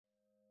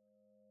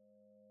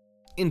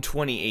In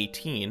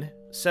 2018,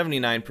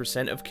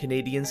 79% of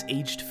Canadians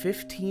aged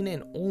 15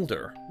 and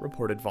older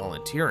reported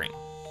volunteering.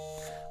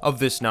 Of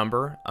this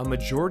number, a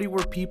majority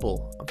were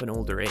people of an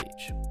older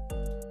age.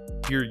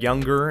 If you're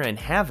younger and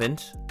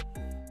haven't,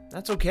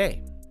 that's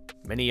okay.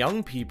 Many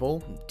young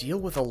people deal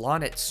with a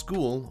lot at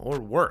school or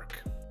work.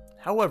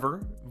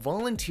 However,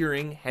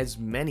 volunteering has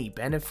many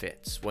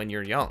benefits when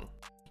you're young.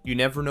 You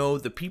never know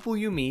the people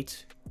you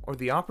meet or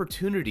the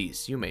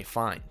opportunities you may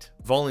find.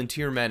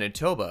 Volunteer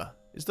Manitoba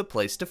is the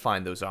place to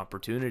find those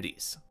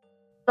opportunities.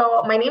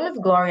 So my name is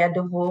Gloria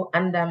Deveau,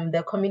 and I'm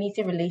the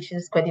Community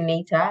Relations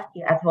Coordinator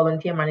here at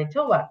Volunteer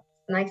Manitoba.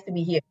 Nice to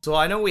be here. So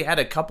I know we had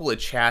a couple of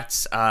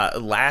chats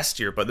last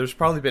year, but there's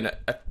probably been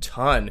a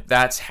ton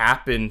that's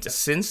happened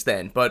since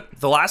then. But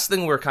the last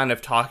thing we're kind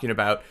of talking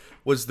about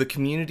was the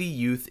Community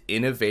Youth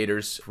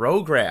Innovators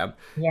Program.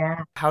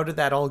 Yeah. How did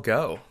that all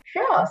go?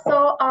 Sure.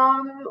 So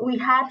we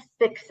had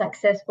 6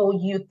 successful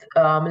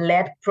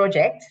youth-led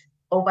projects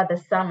over the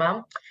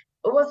summer.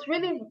 It was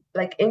really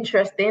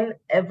interesting,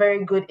 a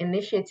very good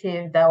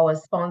initiative that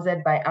was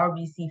sponsored by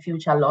RBC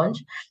Future Launch.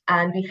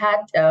 And we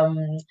had,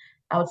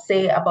 I would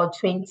say, about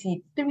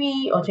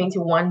 23 or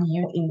 21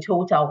 youth in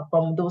total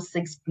from those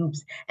 6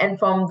 groups. And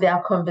from their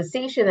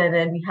conversation, and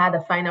then we had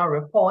a final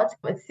report.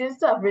 It seems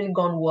to have really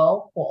gone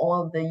well for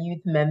all the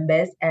youth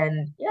members.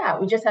 And yeah,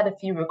 we just had a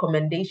few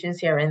recommendations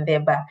here and there,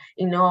 but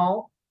in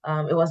all,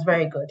 it was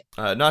very good.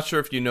 Not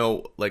sure if you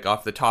know,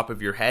 off the top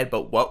of your head,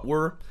 but what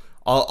were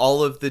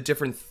all of the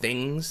different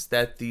things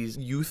that these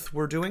youth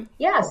were doing?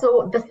 Yeah,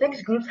 so the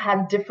 6 groups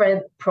had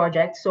different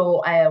projects.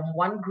 So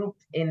one group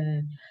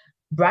in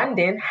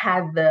Brandon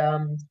had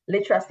the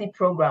literacy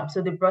program.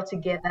 So they brought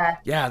together...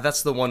 Yeah,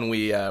 that's the one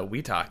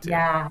we talked to.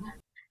 Yeah,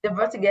 they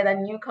brought together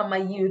newcomer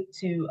youth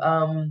to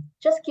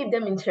just keep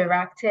them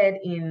interacted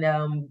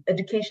in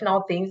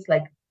educational things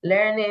like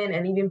learning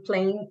and even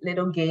playing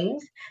little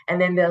games. And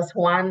then there's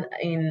one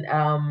in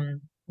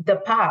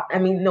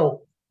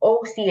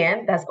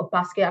OCN, that's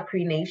Opaskwayak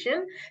Cree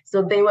Nation.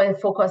 So they were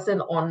focusing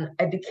on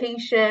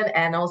education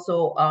and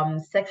also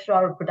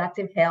sexual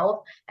reproductive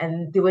health.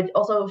 And they were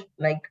also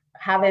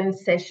having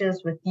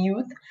sessions with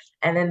youth.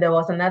 And then there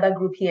was another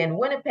group here in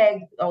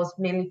Winnipeg that was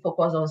mainly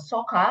focused on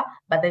soccer,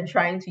 but then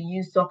trying to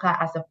use soccer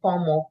as a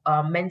form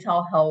of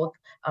mental health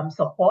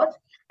support.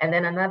 And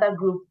then another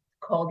group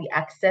called the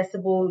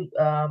Accessible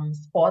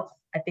Sports.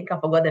 I think I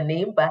forgot the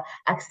name, but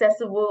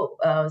Accessible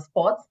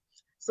Sports.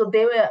 So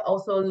they were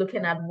also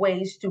looking at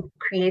ways to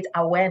create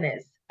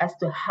awareness as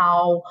to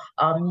how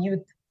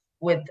youth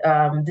with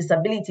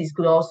disabilities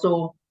could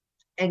also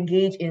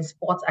engage in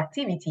sports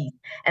activities.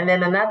 And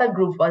then another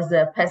group was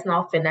the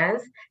personal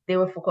finance. They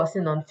were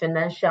focusing on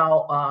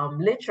financial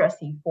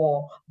literacy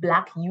for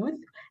Black youth.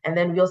 And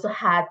then we also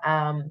had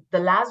the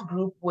last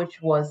group,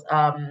 which was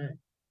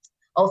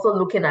also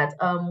looking at,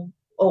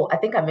 I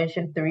think I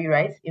mentioned 3,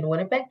 right, in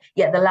Winnipeg?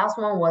 Yeah, the last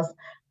one was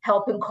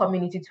helping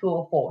Community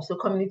 204. So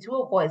Community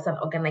 204 is an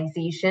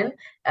organization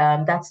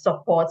that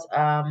supports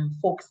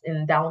folks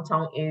in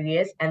downtown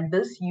areas. And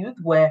those youth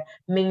were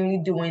mainly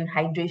doing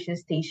hydration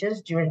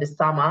stations during the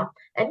summer.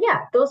 And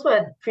yeah, those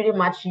were pretty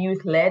much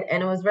youth-led.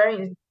 And it was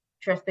very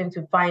interesting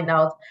to find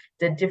out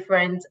the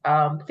different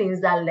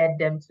things that led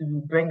them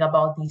to bring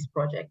about these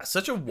projects.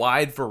 Such a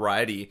wide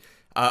variety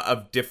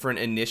of different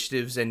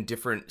initiatives and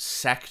different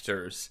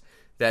sectors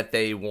that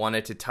they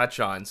wanted to touch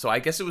on. So I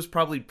guess it was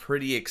probably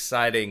pretty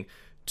exciting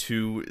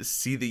to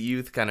see the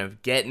youth kind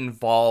of get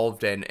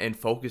involved and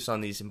focus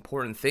on these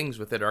important things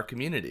within our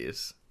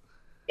communities.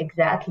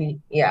 Exactly,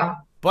 yeah.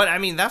 But I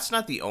mean, that's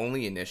not the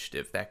only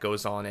initiative that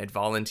goes on at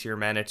Volunteer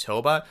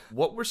Manitoba.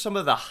 What were some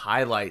of the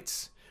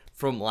highlights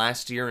from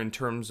last year in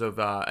terms of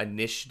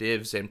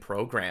initiatives and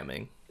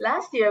programming?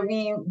 Last year,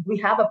 we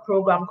have a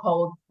program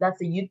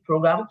that's a youth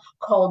program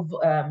called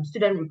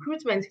Student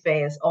Recruitment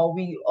Fairs, or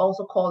we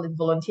also call it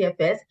Volunteer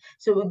Fairs.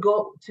 So we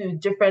go to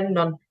different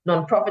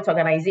non-profit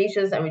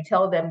organizations and we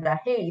tell them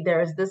that, hey,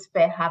 there is this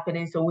fair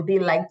happening. So would they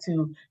like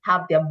to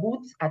have their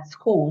booths at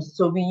schools?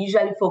 So we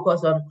usually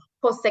focus on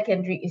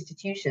post-secondary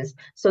institutions.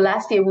 So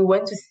last year we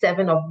went to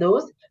 7 of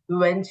those.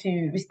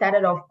 We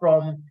started off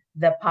from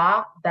the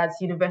PA,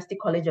 that's University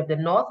College of the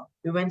North.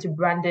 We went to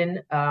Brandon,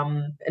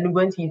 and we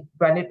went to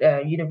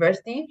Brandon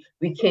University.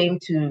 We came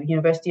to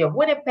University of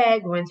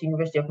Winnipeg. We went to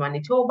University of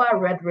Manitoba,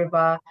 Red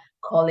River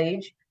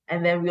College,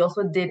 and then we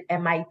also did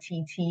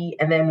MITT,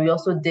 and then we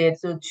also did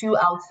 2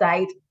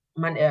 outside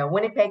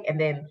Winnipeg, and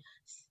then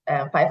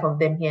 5 of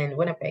them here in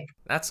Winnipeg.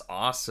 That's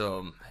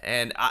awesome,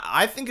 and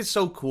I think it's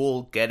so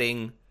cool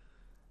getting,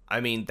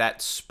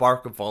 that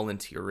spark of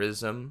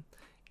volunteerism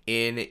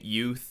in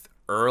youth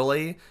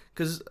early,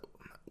 because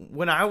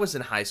when I was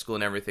in high school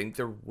and everything,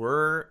 there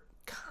were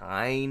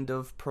kind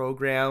of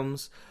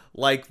programs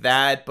like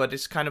that, but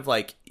it's kind of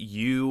like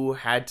you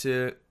had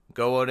to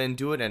go out and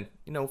do it. And,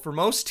 for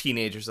most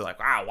teenagers, they're like,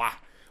 wow,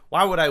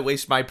 why would I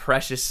waste my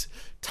precious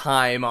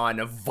time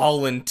on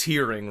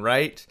volunteering,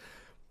 right?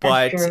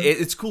 But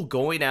it's cool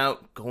going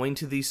out, going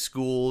to these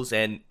schools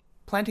and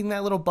planting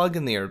that little bug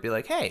in the air. Be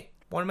like, hey,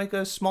 want to make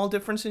a small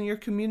difference in your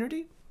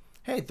community?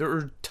 Hey, there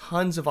are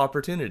tons of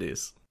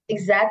opportunities.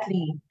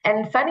 Exactly.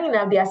 And funny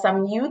enough, there are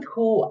some youth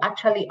who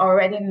actually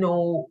already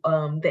know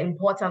the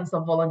importance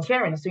of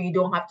volunteering. So you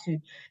don't have to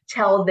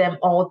tell them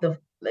all the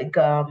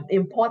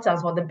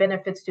importance or the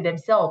benefits to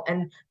themselves.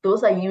 And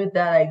those are youth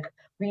that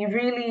we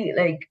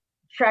really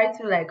try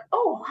to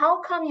oh,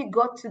 how come you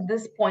got to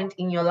this point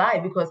in your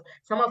life? Because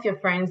some of your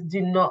friends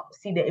do not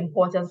see the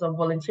importance of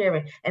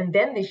volunteering. And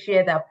then they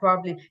share that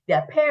probably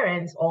their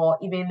parents or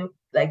even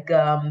they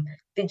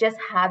just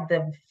had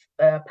the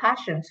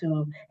passion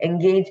to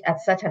engage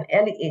at such an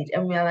early age.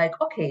 And we're like,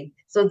 okay,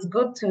 so it's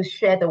good to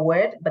share the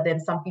word, but then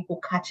some people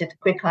catch it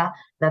quicker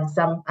than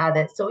some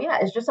others. So yeah,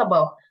 it's just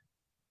about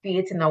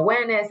creating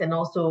awareness and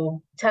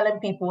also telling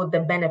people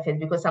the benefits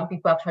because some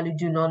people actually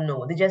do not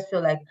know. They just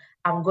feel like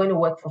I'm going to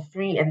work for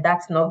free and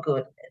that's not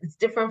good. It's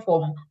different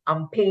from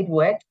paid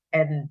work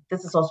and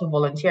this is also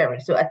volunteering.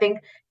 So I think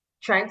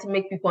trying to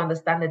make people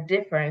understand the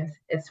difference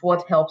is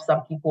what helps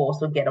some people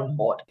also get on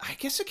board. I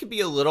guess it could be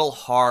a little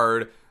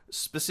hard,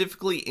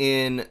 specifically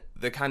in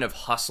the kind of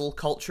hustle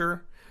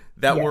culture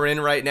that Yeah. we're in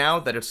right now,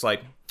 that it's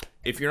like,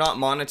 if you're not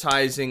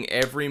monetizing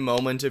every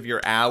moment of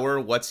your hour,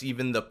 what's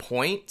even the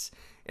point?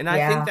 And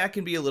I think Yeah. that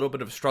can be a little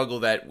bit of a struggle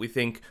that we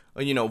think,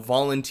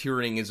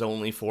 volunteering is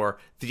only for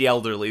the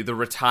elderly, the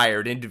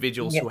retired,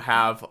 individuals Yeah. who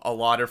have a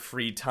lot of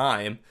free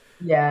time.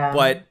 Yeah.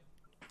 But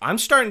I'm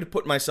starting to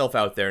put myself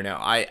out there now.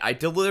 I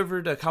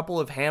delivered a couple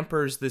of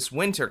hampers this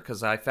winter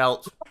because I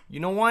felt, you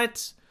know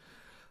what?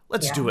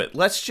 Let's Yeah. do it.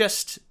 Let's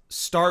just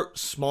start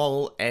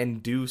small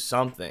and do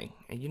something.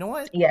 And you know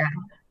what? Yeah.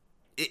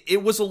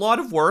 It was a lot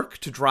of work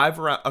to drive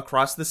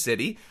across the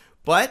city,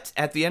 but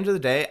at the end of the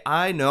day,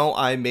 I know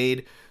I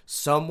made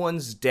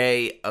someone's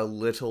day a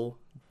little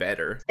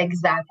better.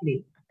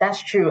 Exactly.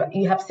 That's true.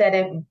 You have said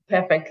it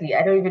perfectly.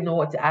 I don't even know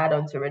what to add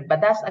on to it, but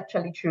that's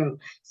actually true.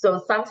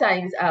 So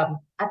sometimes,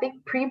 I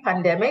think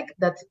pre-pandemic,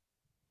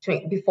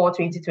 before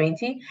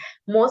 2020,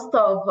 most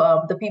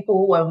of the people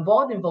who were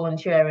involved in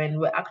volunteering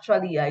were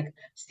actually like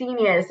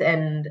seniors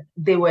and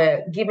they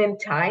were given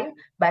time.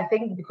 But I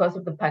think because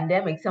of the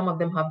pandemic, some of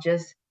them have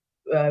just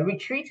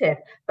retreated.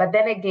 But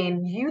then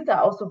again, youth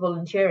are also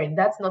volunteering.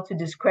 That's not to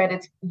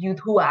discredit youth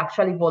who are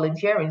actually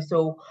volunteering.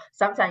 So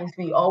sometimes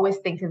we always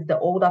think it's the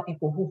older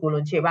people who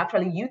volunteer. But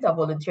actually, youth are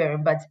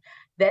volunteering. But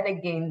then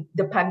again,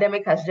 the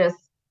pandemic has just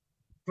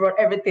brought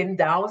everything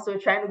down. So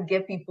trying to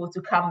get people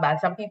to come back.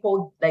 Some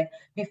people like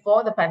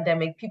before the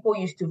pandemic, people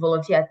used to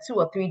volunteer at 2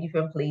 or 3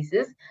 different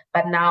places,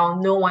 but now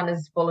no one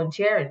is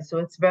volunteering. So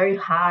it's very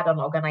hard on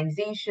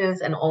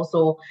organizations and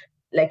also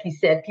like you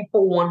said,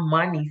 people want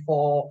money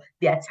for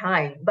their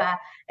time. But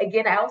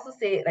again, I also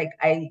say like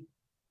I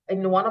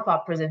in one of our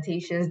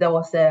presentations there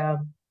was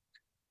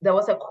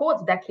a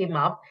quote that came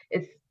up.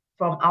 It's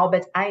from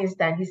Albert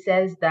Einstein. He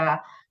says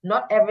that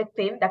not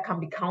everything that can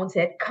be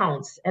counted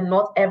counts, and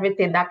not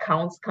everything that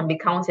counts can be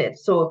counted.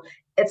 So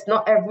it's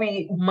not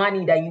every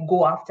money that you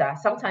go after.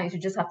 Sometimes you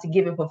just have to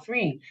give it for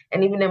free.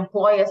 And even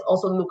employers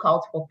also look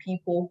out for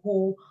people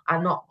who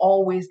are not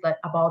always like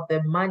about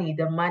the money,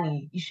 the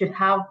money. You should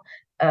have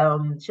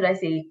should I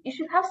say you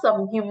should have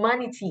some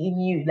humanity in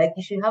you. Like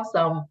you should have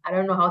some, I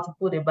don't know how to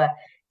put it, but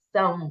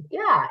some,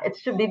 yeah, it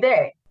should be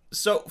there.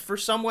 So for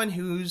someone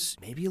who's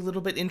maybe a little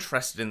bit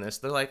interested in this,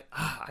 they're like,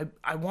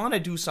 I want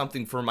to do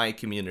something for my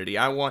community.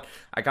 I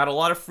got a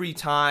lot of free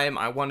time.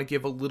 I want to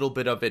give a little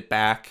bit of it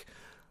back.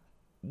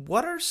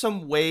 What are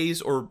some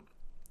ways, or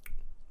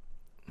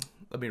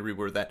let me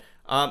reword that.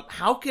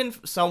 How can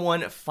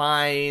someone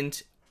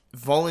find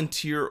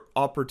volunteer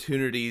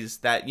opportunities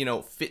that,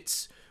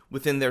 fits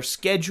within their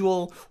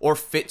schedule or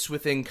fits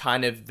within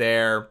kind of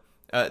their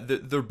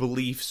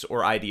beliefs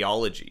or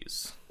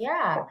ideologies?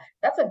 Yeah,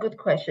 that's a good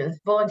question.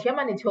 Volunteer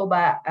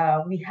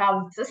Manitoba, we have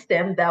a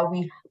system that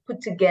we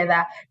put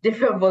together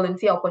different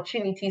volunteer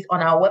opportunities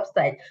on our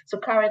website. So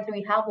currently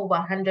we have over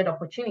 100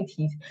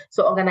 opportunities.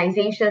 So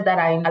organizations that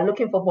are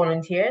looking for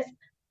volunteers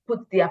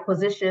put their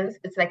positions.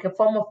 It's like a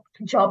form of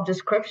job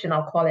description,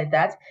 I'll call it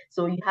that.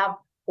 So you have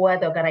where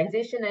the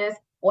organization is,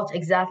 what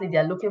exactly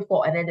they're looking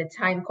for, and then the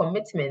time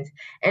commitment.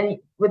 And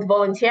with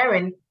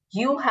volunteering,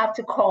 you have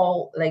to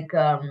call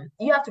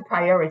you have to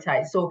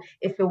prioritize. So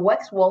if it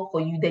works well for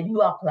you, then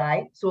you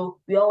apply. So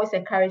we always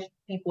encourage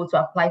people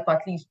to apply for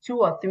at least 2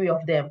 or 3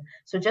 of them.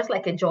 So just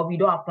like a job, you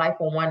don't apply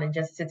for one and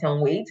just sit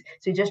and wait.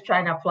 So you just try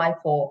and apply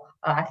for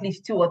at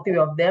least 2 or 3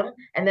 of them,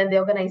 and then the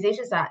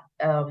organizations are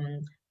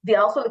they're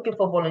also looking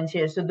for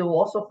volunteers, so they will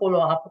also follow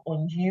up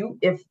on you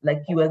if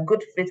like you are a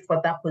good fit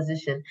for that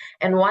position.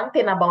 And one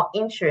thing about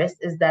interest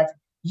is that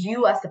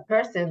you as a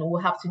person will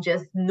have to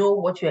just know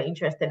what you're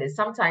interested in.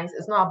 Sometimes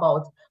it's not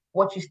about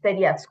what you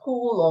study at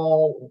school,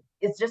 or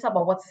it's just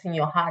about what's in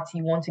your heart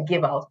you want to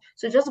give out.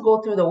 So just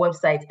go through the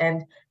website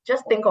and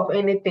just think of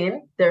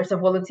anything. There's a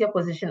volunteer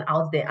position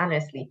out there,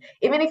 honestly.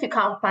 Even if you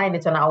can't find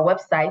it on our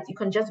website, you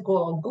can just go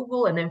on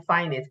Google and then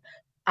find it.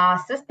 Our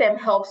system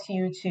helps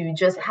you to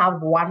just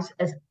have one,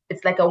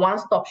 it's like a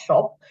one-stop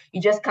shop.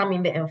 You just come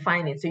in there and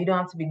find it. So you don't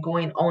have to be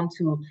going on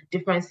to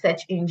different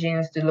search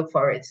engines to look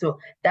for it. So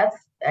that's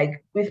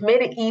like we've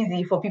made it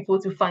easy for people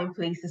to find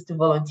places to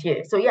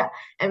volunteer. So yeah,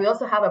 and we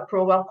also have a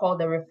program called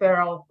the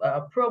referral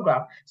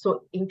program.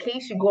 So in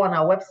case you go on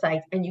our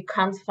website and you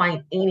can't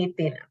find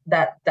anything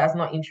that does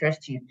not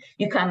interest you,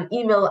 you can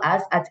email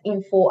us at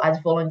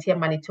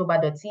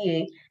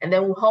info@volunteermanitoba.ca, and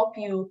then we'll help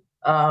you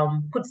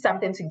put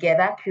something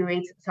together,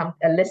 create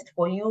a list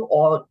for you,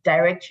 or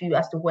direct you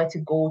as to where to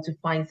go to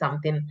find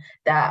something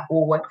that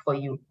will work for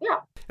you. Yeah.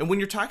 And when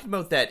you're talking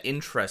about that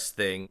interest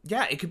thing,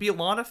 yeah, it could be a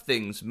lot of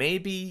things.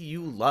 Maybe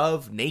you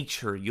love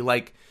nature, you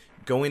like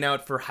going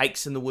out for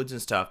hikes in the woods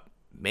and stuff.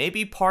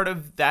 Maybe part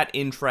of that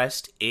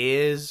interest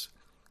is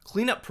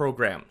cleanup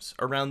programs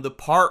around the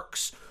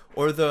parks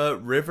or the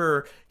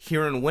river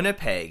here in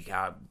Winnipeg,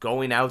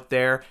 going out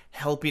there,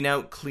 helping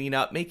out clean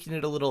up, making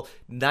it a little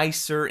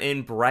nicer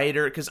and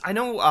brighter. Because I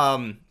know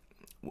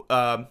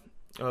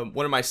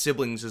one of my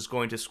siblings is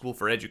going to school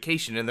for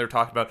education, and they're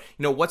talking about,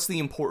 what's the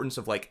importance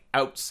of like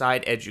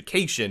outside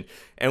education.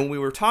 And we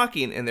were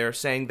talking, and they're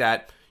saying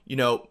that,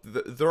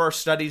 there are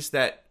studies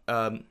that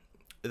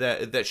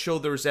that show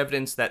there's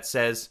evidence that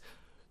says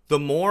the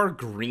more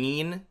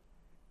green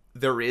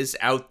there is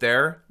out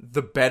there,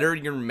 the better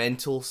your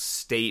mental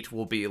state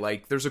will be.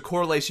 Like, there's a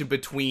correlation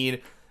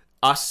between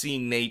us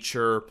seeing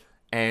nature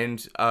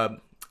and a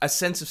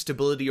sense of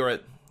stability, or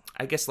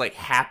I guess like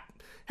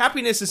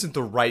happiness isn't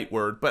the right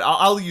word, but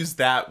I'll use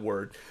that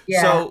word.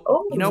 Yeah. So,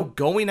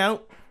 going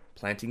out,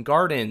 planting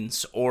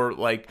gardens, or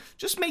like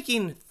just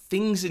making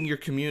things in your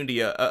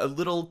community a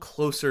little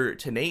closer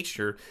to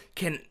nature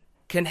can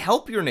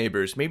help your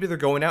neighbors. Maybe they're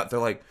going out, they're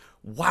like,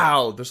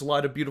 wow, there's a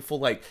lot of beautiful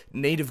like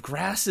native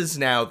grasses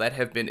now that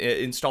have been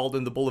installed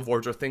in the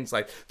boulevards, or things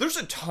like, there's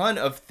a ton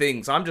of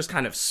things. I'm just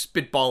kind of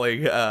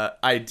spitballing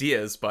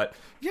ideas, but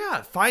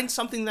yeah, find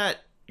something that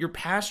you're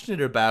passionate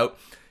about,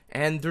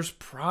 and there's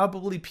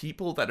probably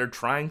people that are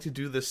trying to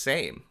do the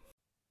same.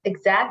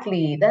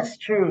 Exactly, that's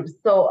true.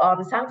 So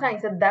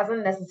sometimes it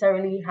doesn't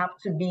necessarily have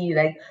to be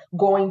like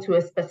going to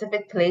a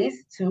specific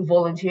place to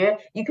volunteer.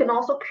 You can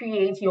also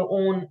create your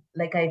own,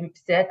 like I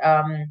said,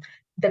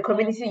 the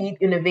Community Youth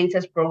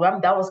Innovators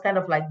Program. That was kind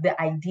of like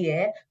the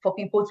idea for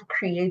people to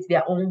create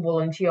their own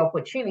volunteer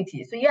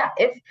opportunities. So yeah,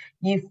 if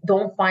you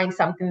don't find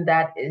something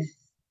that is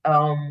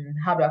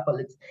how do I call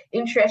it,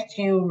 interest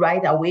you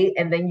right away,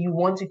 and then you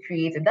want to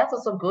create it, that's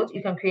also good.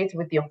 You can create it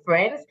with your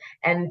friends.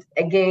 And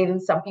again,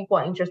 some people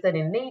are interested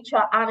in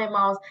nature,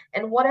 animals,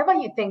 and whatever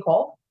you think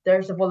of,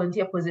 there's a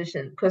volunteer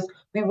position. Because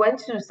we went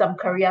to some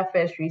career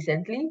fairs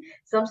recently,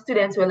 some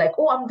students were like,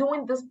 oh, I'm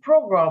doing this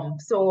program,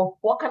 so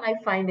what can I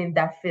find in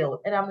that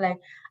field? And I'm like,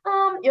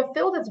 your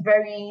field is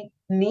very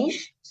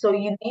niche, so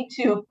you need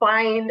to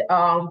find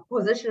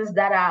positions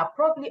that are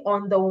probably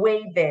on the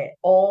way there,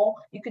 or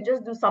you could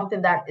just do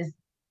something that is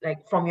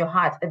like from your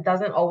heart. It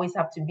doesn't always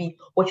have to be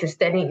what you're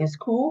studying in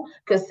school,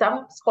 because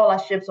some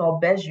scholarships or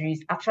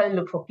bursaries actually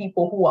look for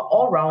people who are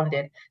all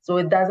rounded. So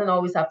it doesn't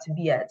always have to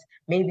be at,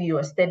 maybe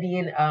you're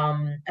studying,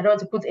 I don't want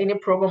to put any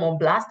program on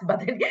blast, but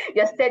then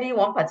you're studying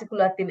one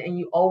particular thing and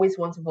you always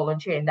want to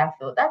volunteer in that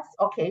field. That's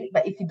okay.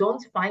 But if you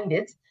don't find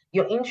it,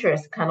 your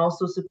interest can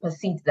also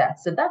supersede that.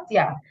 So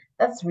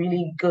that's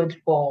really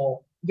good for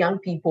young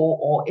people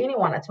or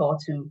anyone at all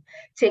to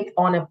take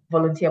on a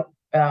volunteer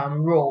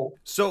role.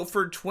 So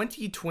for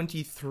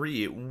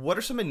 2023, what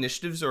are some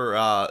initiatives or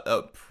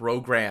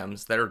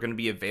programs that are going to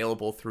be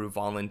available through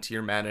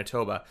Volunteer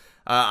Manitoba?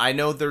 I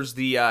know there's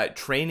the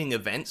training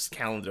events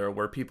calendar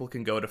where people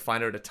can go to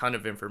find out a ton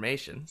of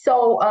information.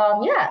 So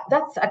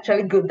that's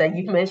actually good that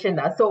you mentioned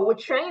that. So with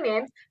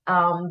training,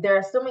 there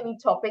are so many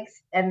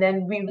topics, and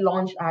then we've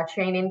launched our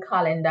training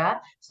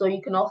calendar. So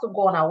you can also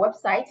go on our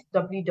website,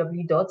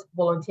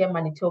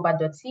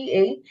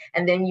 www.volunteermanitoba.ca,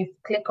 and then you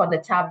click on the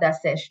tab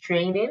that says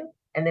training,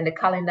 and then the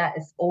calendar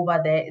is over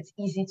there. It's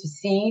easy to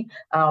see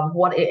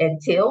what it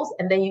entails,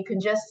 and then you can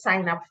just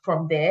sign up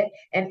from there.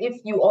 And if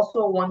you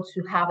also want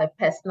to have a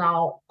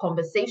personal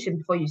conversation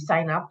before you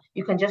sign up,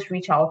 you can just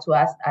reach out to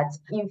us at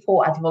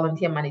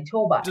info@Volunteer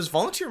Manitoba. Does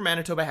Volunteer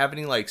Manitoba have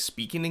any like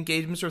speaking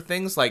engagements or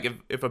things? Like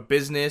if a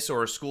business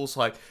or a school's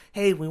like,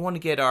 hey, we want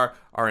to get our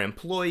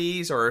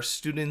employees or our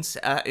students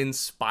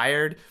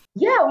inspired?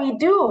 Yeah, we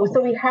do. So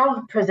we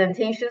have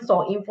presentations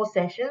or info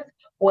sessions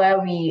where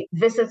we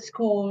visit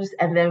schools,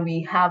 and then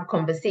we have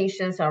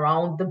conversations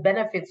around the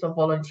benefits of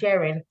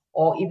volunteering,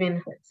 or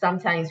even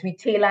sometimes we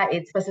tailor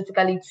it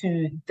specifically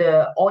to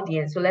the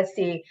audience. So let's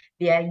say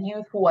there are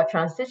youth who are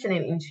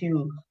transitioning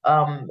into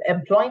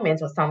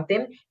employment or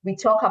something. We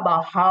talk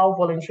about how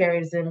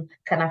volunteerism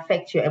can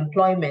affect your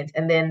employment,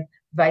 and then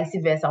vice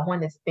versa.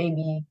 When it's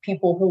maybe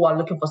people who are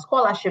looking for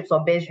scholarships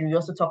or bursary, we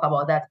also talk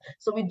about that.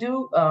 So we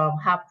do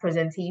have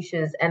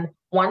presentations, and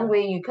one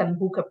way you can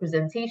book a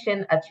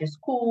presentation at your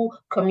school,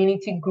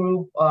 community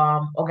group,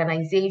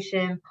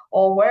 organization,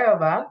 or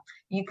wherever,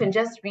 you can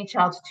just reach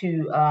out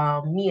to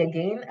me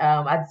again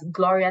at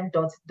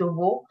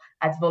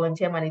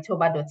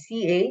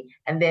gloria.dovo@volunteermanitoba.ca,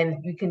 and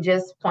then you can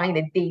just find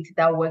a date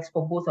that works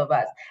for both of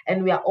us.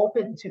 And we are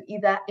open to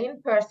either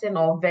in person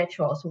or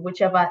virtual, so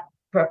whichever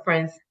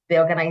preference the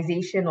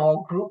organization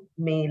or group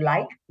may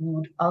like, we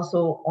would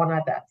also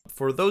honor that.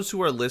 For those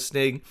who are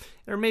listening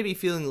or maybe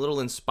feeling a little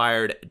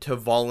inspired to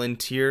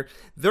volunteer,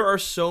 there are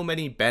so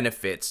many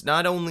benefits.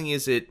 Not only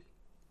is it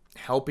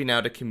helping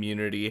out a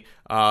community,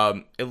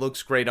 it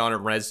looks great on a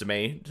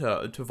resume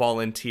to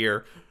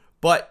volunteer,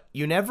 but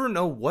you never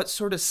know what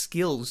sort of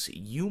skills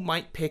you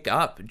might pick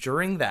up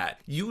during that.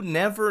 You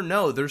never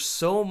know. There's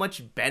so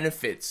much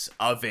benefits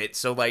of it.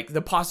 So like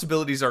the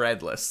possibilities are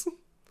endless.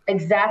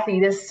 Exactly.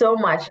 There's so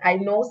much. I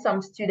know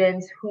some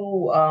students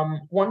who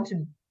want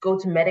to go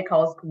to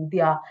medical school. They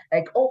are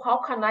like, oh, how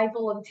can I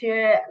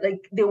volunteer?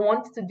 Like they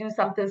want to do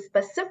something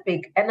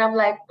specific. And I'm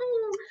like,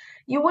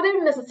 you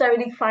wouldn't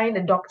necessarily find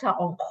a doctor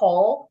on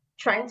call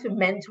trying to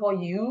mentor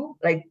you,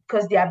 like,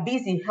 because they are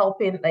busy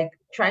helping, like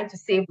trying to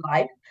save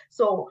life.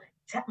 So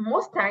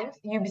most times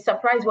you'll be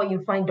surprised when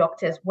you find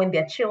doctors when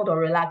they're chilled or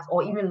relaxed,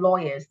 or even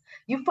lawyers.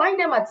 You find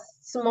them at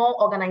small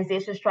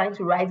organizations trying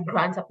to write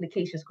grant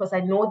applications because I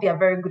know they are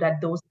very good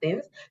at those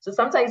things. So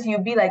sometimes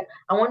you'll be like,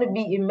 I want to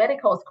be in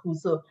medical school.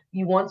 So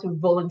you want to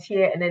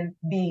volunteer and then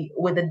be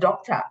with the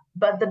doctor,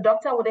 but the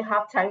doctor wouldn't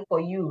have time for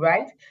you,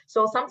 right?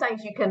 So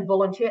sometimes you can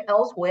volunteer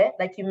elsewhere.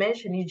 Like you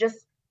mentioned, you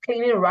just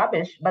cleaning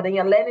rubbish, but then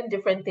you're learning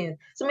different things.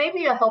 So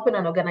maybe you're helping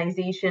an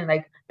organization,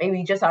 like maybe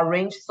you just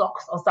arrange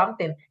socks or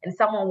something, and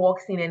someone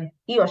walks in and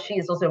he or she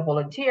is also a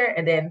volunteer,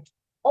 and then,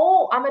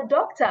 oh, I'm a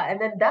doctor.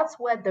 And then that's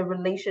where the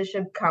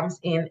relationship comes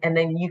in, and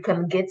then you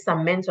can get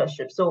some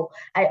mentorship. So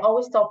I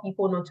always tell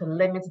people not to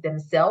limit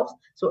themselves.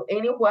 So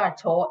anywhere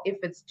at all, if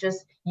it's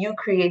just you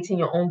creating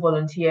your own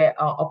volunteer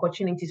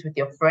opportunities with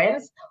your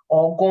friends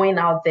or going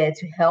out there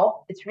to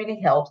help, it really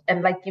helps.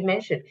 And like you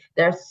mentioned,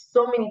 there are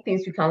so many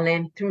things you can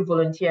learn through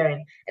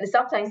volunteering. And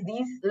sometimes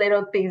these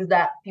little things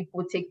that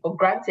people take for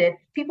granted,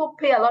 people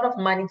pay a lot of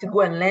money to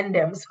go and learn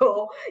them.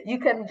 So you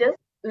can just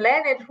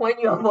learn it when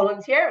you're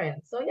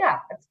volunteering. So yeah,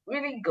 it's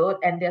really good.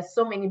 And there's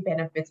so many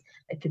benefits,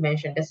 like you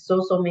mentioned, there's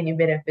so many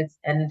benefits.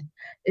 And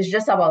it's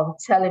just about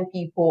telling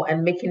people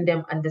and making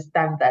them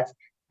understand that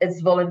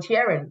it's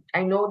volunteering.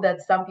 I know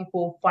that some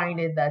people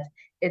find it that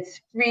it's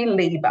free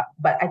labor,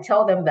 but I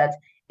tell them that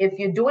if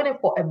you're doing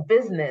it for a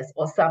business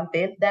or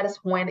something, that is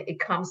when it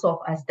comes off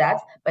as that.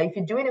 But if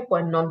you're doing it for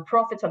a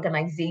non-profit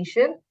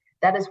organization,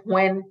 that is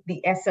when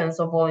the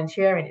essence of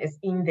volunteering is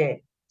in there.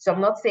 So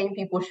I'm not saying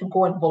people should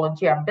go and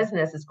volunteer at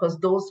businesses because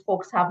those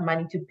folks have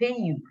money to pay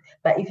you.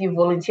 But if you're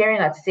volunteering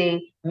at,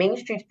 say, Main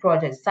Street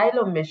Project,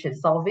 Siloam Mission,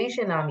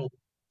 Salvation Army,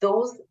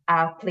 those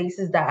are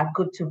places that are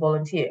good to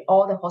volunteer.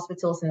 All the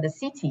hospitals in the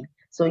city.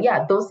 So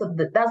yeah, that's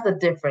the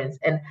difference.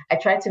 And I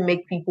try to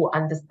make people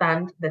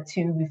understand the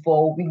two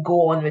before we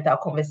go on with our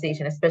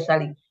conversation,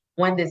 especially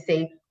when they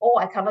say, oh,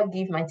 I cannot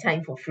give my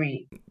time for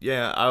free.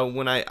 Yeah,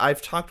 when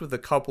I've talked with a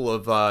couple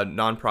of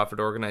nonprofit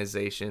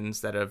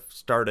organizations that have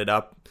started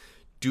up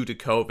due to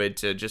COVID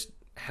to just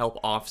help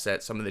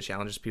offset some of the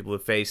challenges people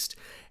have faced.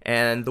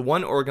 And the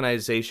one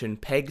organization,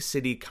 Peg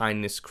City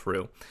Kindness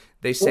Crew,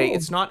 they say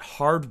it's not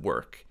hard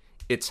work,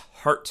 it's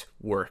heart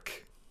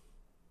work.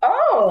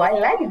 Oh, I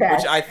like that.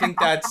 Which I think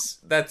that's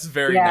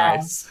very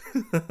nice.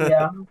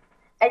 Yeah.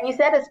 And you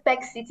said it's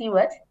Peg City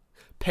what?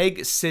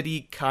 Peg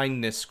City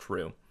Kindness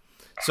Crew.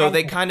 So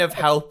they kind of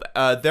help,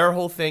 their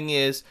whole thing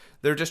is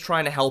they're just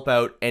trying to help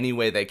out any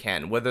way they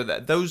can. Whether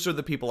those are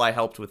the people I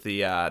helped with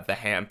the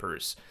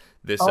hampers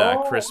this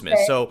Christmas.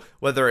 Okay. So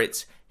whether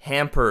it's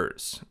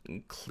hampers,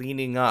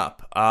 cleaning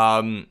up,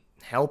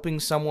 helping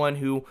someone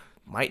who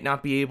might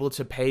not be able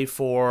to pay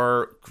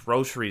for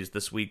groceries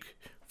this week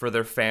for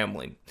their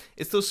family.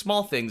 It's those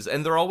small things,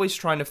 and they're always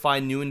trying to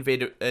find new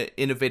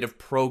innovative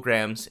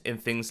programs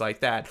and things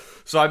like that.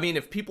 So, I mean,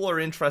 if people are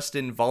interested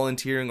in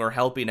volunteering or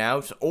helping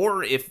out,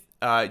 or if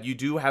you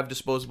do have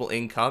disposable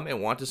income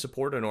and want to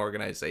support an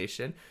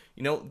organization,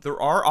 you know,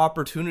 there are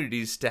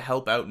opportunities to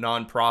help out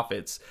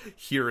nonprofits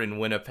here in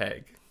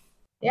Winnipeg.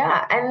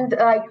 Yeah, and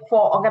like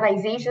for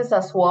organizations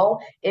as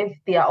well, if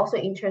they are also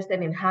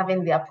interested in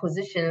having their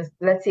positions,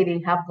 let's say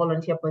they have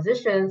volunteer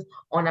positions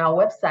on our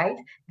website,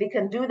 they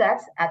can do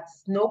that at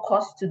no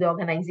cost to the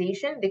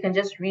organization. They can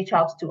just reach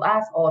out to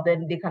us, or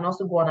then they can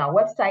also go on our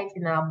website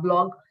in our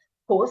blog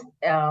post.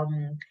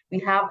 We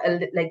have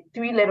like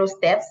 3 little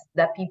steps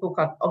that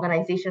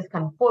organizations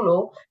can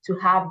follow to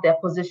have their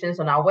positions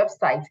on our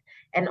website.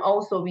 And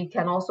also we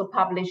can also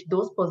publish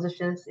those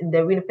positions in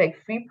the Winnipeg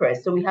Free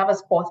Press. So we have a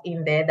spot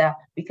in there that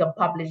we can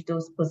publish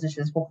those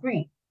positions for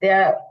free.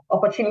 There are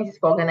opportunities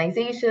for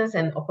organizations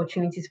and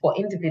opportunities for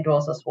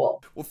individuals as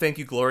well. Well, thank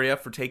you, Gloria,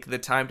 for taking the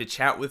time to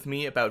chat with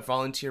me about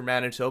Volunteer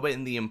Manitoba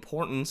and the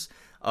importance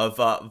of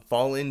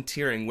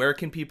volunteering. Where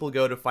can people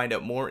go to find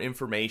out more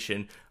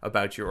information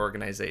about your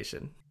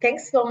organization?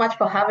 Thanks so much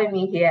for having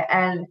me here.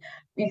 And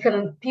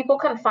people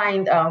can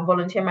find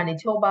Volunteer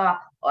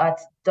Manitoba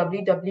at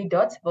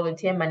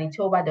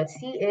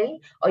www.volunteermanitoba.ca,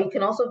 or you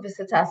can also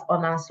visit us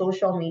on our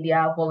social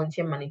media,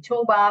 Volunteer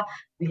Manitoba.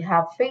 We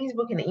have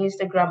Facebook and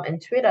Instagram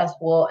and Twitter as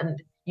well.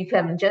 And you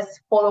can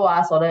just follow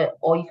us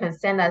or you can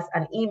send us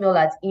an email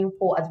at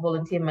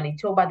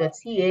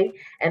info@volunteermanitoba.ca,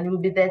 and we'll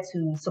be there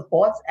to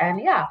support. And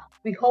yeah,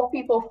 we hope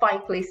people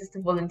find places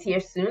to volunteer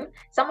soon.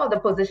 Some of the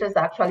positions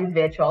are actually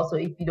virtual, so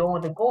if you don't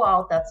want to go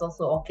out, that's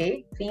also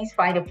okay. Please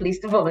find a place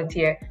to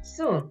volunteer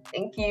soon.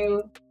 Thank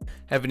you.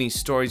 Have any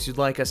stories you'd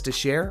like us to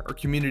share or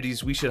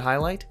communities we should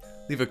highlight?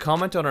 Leave a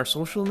comment on our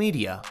social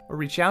media or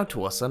reach out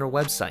to us on our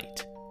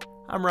website.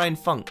 I'm Ryan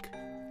Funk.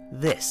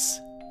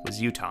 This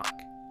was U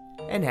Talk,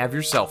 and have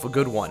yourself a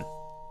good one.